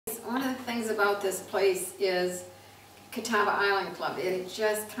about this place is Catawba Island Club. It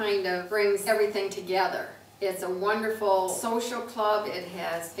just kind of brings everything together. It's a wonderful social club. It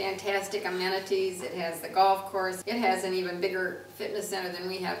has fantastic amenities. It has the golf course. It has an even bigger fitness center than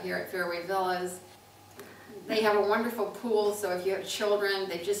we have here at Fairway Villas. They have a wonderful pool, so if you have children,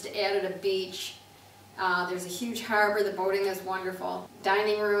 they just added a beach. There's a huge harbor. The boating is wonderful.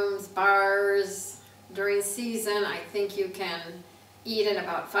 Dining rooms, bars. During season, I think you can eat in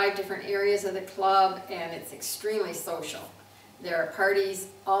about 5 different areas of the club, and it's extremely social. There are parties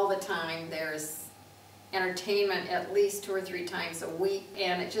all the time. There's entertainment at least 2 or 3 times a week,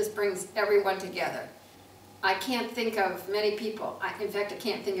 and it just brings everyone together. I can't think of many people, in fact I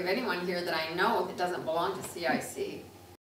can't think of anyone here that I know that doesn't belong to CIC.